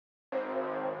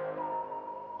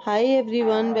Hi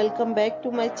everyone, welcome back to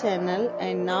my channel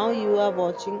and now you are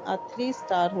watching a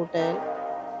 3-star hotel.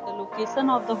 The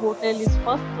location of the hotel is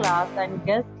first class and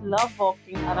guests love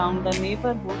walking around the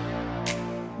neighborhood.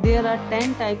 There are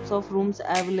 10 types of rooms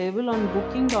available on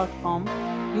booking.com.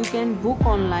 You can book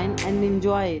online and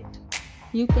enjoy it.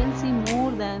 You can see more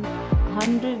than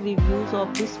 100 reviews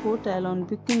of this hotel on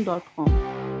booking.com.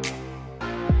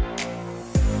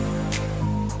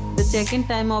 The check-in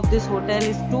time of this hotel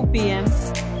is 2 p.m.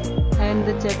 and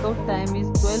the checkout time is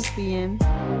 12 p.m.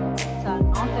 Pets are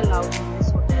not allowed in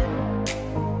this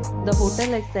hotel. The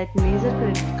hotel accepts major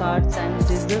credit cards and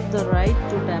reserves the right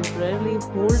to temporarily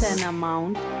hold an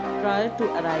amount prior to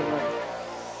arrival.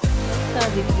 Guests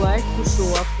are required to show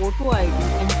a photo ID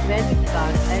and credit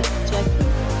card at check-in.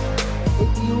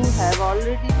 If you have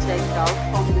already checked out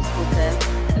from this hotel,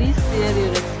 please share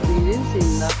your experience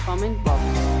in the comment box.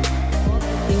 For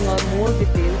booking or more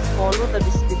details, follow the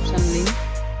description link.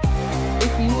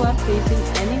 If you are facing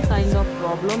any kind of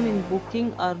problem in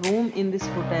booking a room in this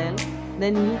hotel,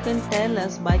 then you can tell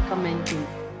us by commenting.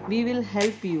 We will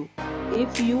help you.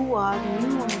 If you are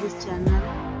new on this channel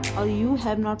or you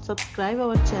have not subscribed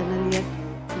our channel yet,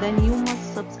 then you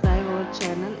must subscribe our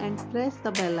channel and press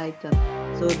the bell icon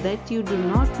so that you do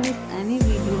not miss any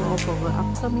video of our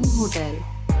upcoming hotel.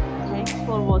 Thanks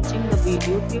for watching the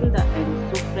video till the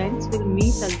end. So friends, will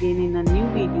meet again in a new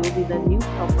video with a new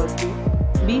property.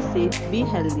 Be safe, be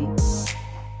healthy.